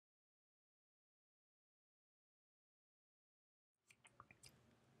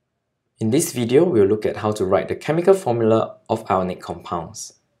In this video, we'll look at how to write the chemical formula of ionic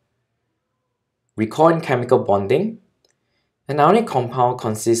compounds. Recall in chemical bonding, an ionic compound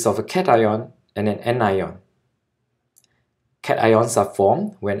consists of a cation and an anion. Cations are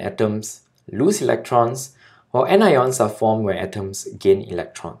formed when atoms lose electrons, while anions are formed when atoms gain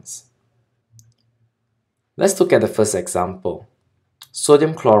electrons. Let's look at the first example,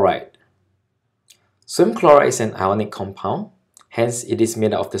 sodium chloride. Sodium chloride is an ionic compound, hence it is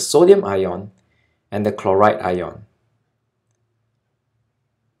made up of the sodium ion and the chloride ion.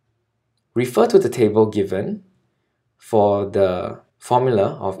 Refer to the table given for the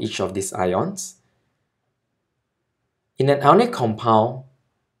formula of each of these ions. In an ionic compound,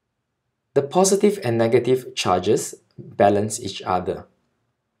 the positive and negative charges balance each other,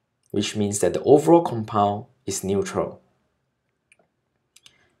 which means that the overall compound is neutral.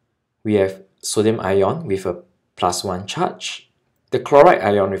 We have sodium ion with a +1 charge, the chloride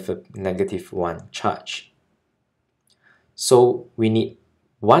ion with a -1 charge. So we need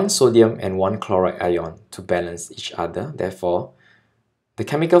one sodium and one chloride ion to balance each other. Therefore, the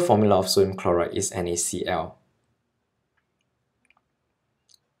chemical formula of sodium chloride is NaCl.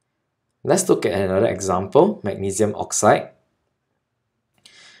 Let's look at another example, magnesium oxide.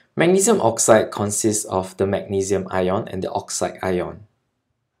 Magnesium oxide consists of the magnesium ion and the oxide ion.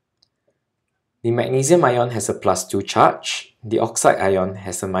 The magnesium ion has a +2 charge, the oxide ion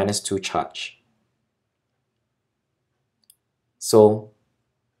has a -2 charge. So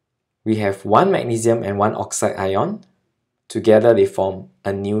we have one magnesium and one oxide ion. Together they form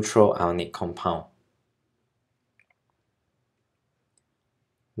a neutral ionic compound.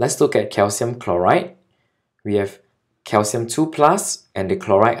 Let's look at calcium chloride. We have calcium 2+ and the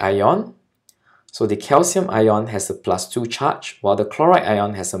chloride ion. So the calcium ion has a +2 charge, while the chloride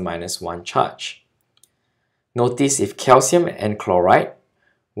ion has a -1 charge. Notice if calcium and chloride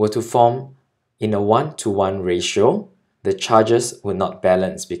were to form in a 1:1 ratio, the charges would not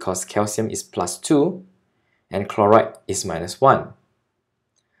balance because calcium is +2 and chloride is -1.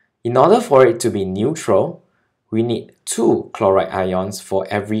 In order for it to be neutral, we need 2 chloride ions for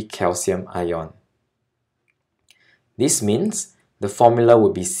every calcium ion. This means the formula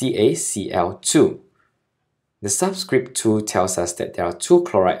would be CaCl2. The subscript 2 tells us that there are 2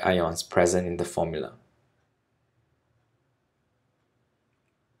 chloride ions present in the formula.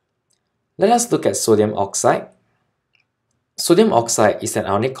 Let us look at sodium oxide. Sodium oxide is an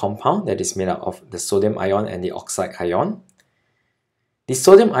ionic compound that is made up of the sodium ion and the oxide ion. The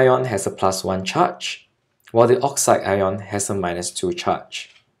sodium ion has a +1 charge, while the oxide ion has a -2 charge.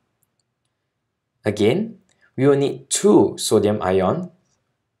 Again, we will need 2 sodium ions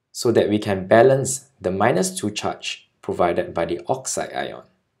so that we can balance the -2 charge provided by the oxide ion.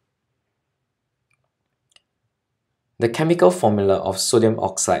 The chemical formula of sodium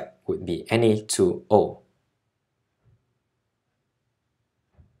oxide would be Na2O.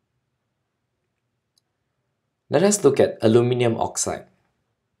 Let us look at aluminium oxide.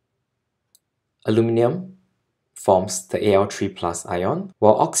 Aluminium forms the Al3+ ion,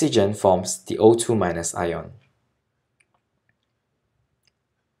 while oxygen forms the O2- ion.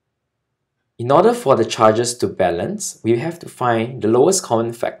 In order for the charges to balance, we have to find the lowest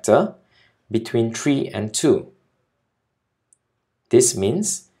common factor between 3 and 2. This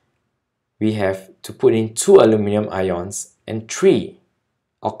means we have to put in 2 aluminium ions and 3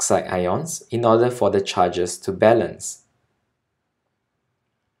 oxide ions in order for the charges to balance.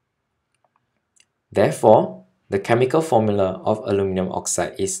 Therefore, the chemical formula of aluminium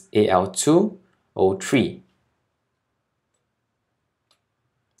oxide is Al2O3.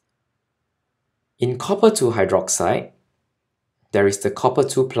 In copper 2 hydroxide, there is the copper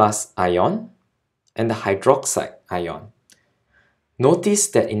 2+ ion and the hydroxide ion. Notice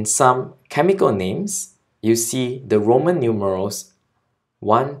that in some chemical names, you see the Roman numerals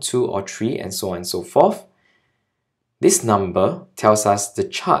 1, 2, or 3, and so on and so forth. This number tells us the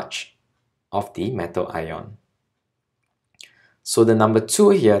charge of the metal ion. So the number 2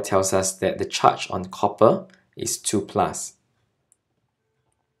 here tells us that the charge on copper is 2+.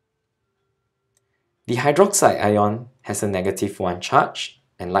 The hydroxide ion has a -1 charge,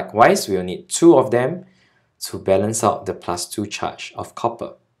 and likewise we will need 2 of them to balance out the +2 charge of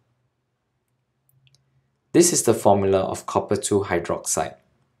copper. This is the formula of copper 2 hydroxide.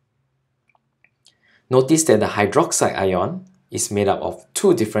 Notice that the hydroxide ion is made up of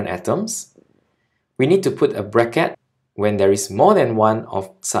 2 different atoms. We need to put a bracket when there is more than one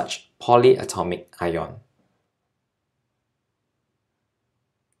of such polyatomic ion.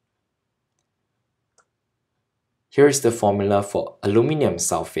 Here is the formula for ammonium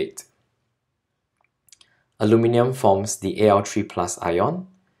sulfate. Aluminium forms the Al3+ ion,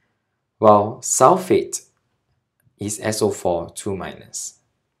 while sulfate is SO4 2-.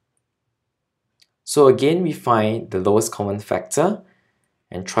 So again, we find the lowest common factor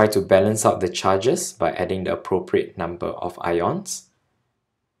and try to balance out the charges by adding the appropriate number of ions.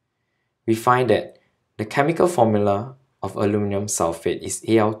 We find that the chemical formula of aluminum sulfate is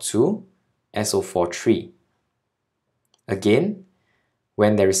Al2SO4 3. Again,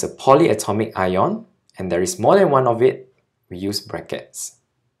 when there is a polyatomic ion and there is more than one of it, we use brackets,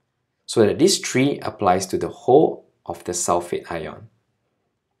 so that this 3 applies to the whole of the sulfate ion.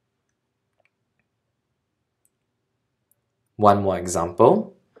 One more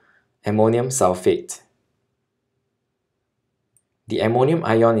example, ammonium sulfate. The ammonium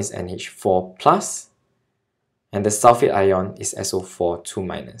ion is NH4+, and the sulfate ion is SO4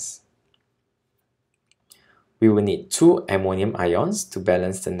 2-. We will need 2 ammonium ions to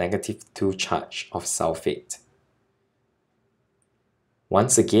balance the -2 charge of sulfate.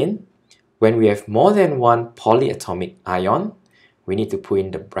 Once again, when we have more than one polyatomic ion, we need to put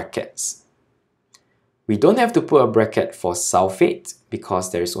in the brackets. We don't have to put a bracket for sulfate because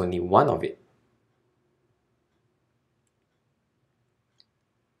there is only one of it.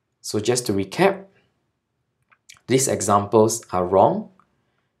 So just to recap, these examples are wrong,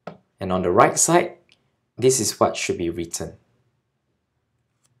 and on the right side, this is what should be written.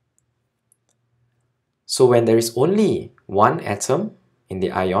 So when there is only one atom in the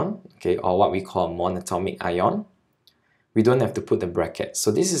ion, okay, or what we call a monatomic ion, we don't have to put the bracket.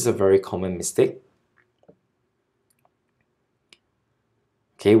 So this is a very common mistake.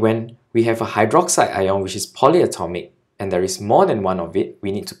 Okay, when we have a hydroxide ion which is polyatomic and there is more than one of it,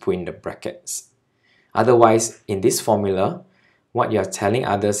 we need to put in the brackets. Otherwise, in this formula, what you are telling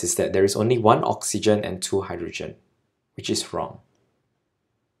others is that there is only one oxygen and 2 hydrogen, which is wrong.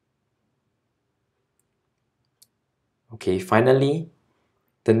 Okay, finally,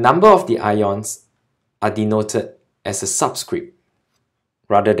 the number of the ions are denoted as a subscript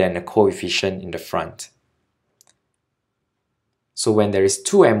rather than a coefficient in the front. So when there is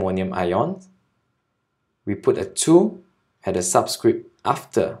 2 ammonium ions, we put a 2 at a subscript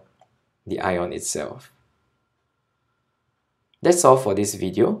after the ion itself. That's all for this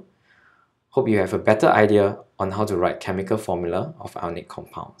video. Hope you have a better idea on how to write chemical formula of ionic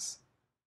compounds.